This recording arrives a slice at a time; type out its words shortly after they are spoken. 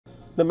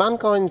Now,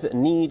 mankind's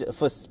need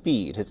for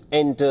speed has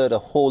entered a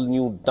whole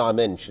new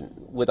dimension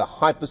with a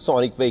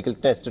hypersonic vehicle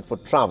tested for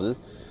travel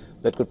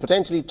that could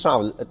potentially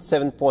travel at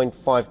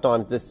 7.5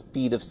 times the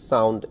speed of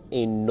sound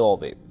in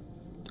Norway.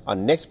 Our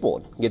next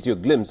report gets you a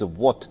glimpse of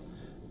what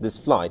this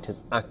flight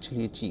has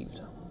actually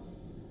achieved.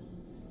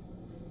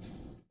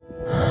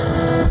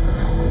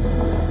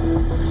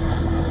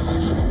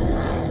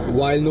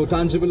 While no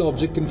tangible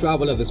object can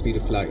travel at the speed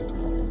of light,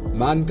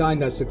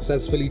 mankind has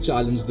successfully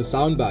challenged the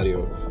sound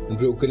barrier and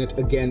broken it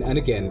again and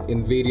again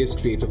in various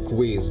creative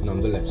ways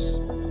nonetheless.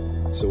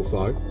 So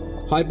far,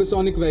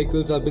 hypersonic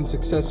vehicles have been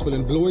successful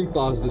in blowing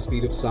past the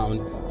speed of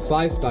sound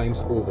 5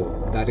 times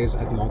over, that is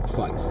at Mach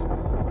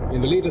 5.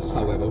 In the latest,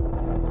 however,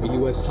 a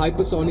US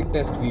hypersonic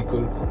test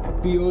vehicle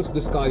pierced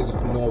the skies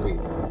of Norway,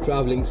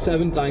 traveling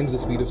 7 times the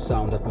speed of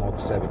sound at Mach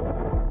 7.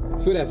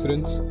 For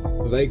reference,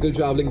 a vehicle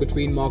traveling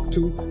between Mach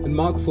 2 and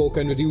Mach 4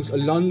 can reduce a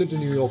London to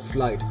New York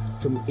flight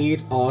from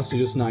 8 hours to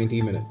just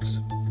 90 minutes.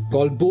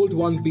 Called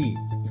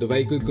BOLT-1B, the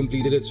vehicle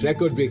completed its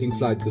record-breaking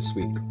flight this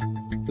week,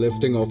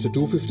 lifting off to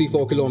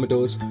 254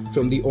 kilometers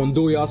from the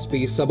Andøya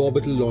Space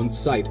suborbital launch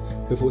site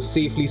before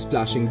safely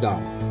splashing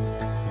down.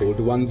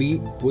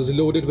 BOLT-1B was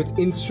loaded with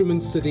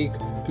instruments to take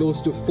close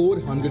to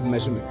 400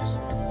 measurements.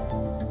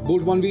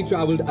 BOLT-1B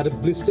travelled at a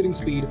blistering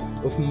speed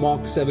of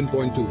Mach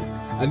 7.2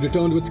 and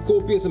returned with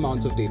copious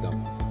amounts of data.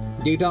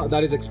 Data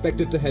that is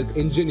expected to help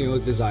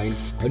engineers design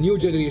a new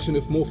generation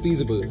of more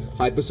feasible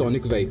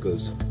hypersonic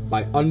vehicles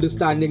by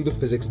understanding the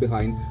physics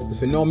behind the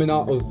phenomena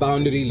of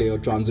boundary layer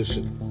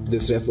transition.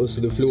 This refers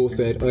to the flow of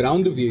air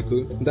around the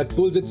vehicle that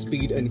pulls its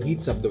speed and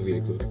heats up the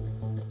vehicle.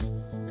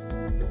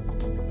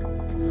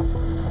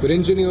 For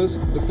engineers,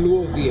 the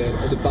flow of the air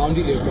or the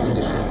boundary layer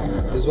transition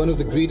is one of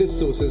the greatest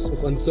sources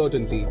of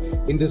uncertainty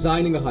in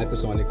designing a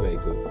hypersonic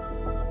vehicle.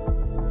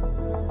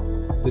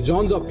 The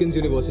Johns Hopkins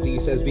University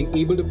says being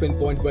able to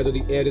pinpoint whether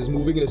the air is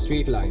moving in a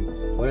straight line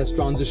or has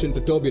transitioned to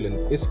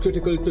turbulent is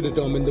critical to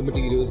determine the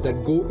materials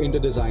that go into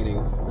designing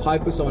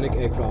hypersonic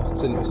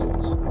aircrafts and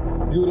missiles.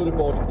 Bureau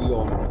Report,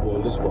 WION The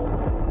World is One.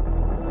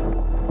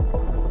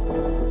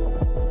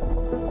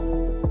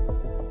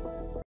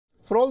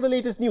 For all the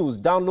latest news,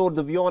 download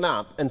the WION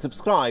app and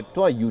subscribe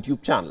to our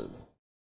YouTube channel.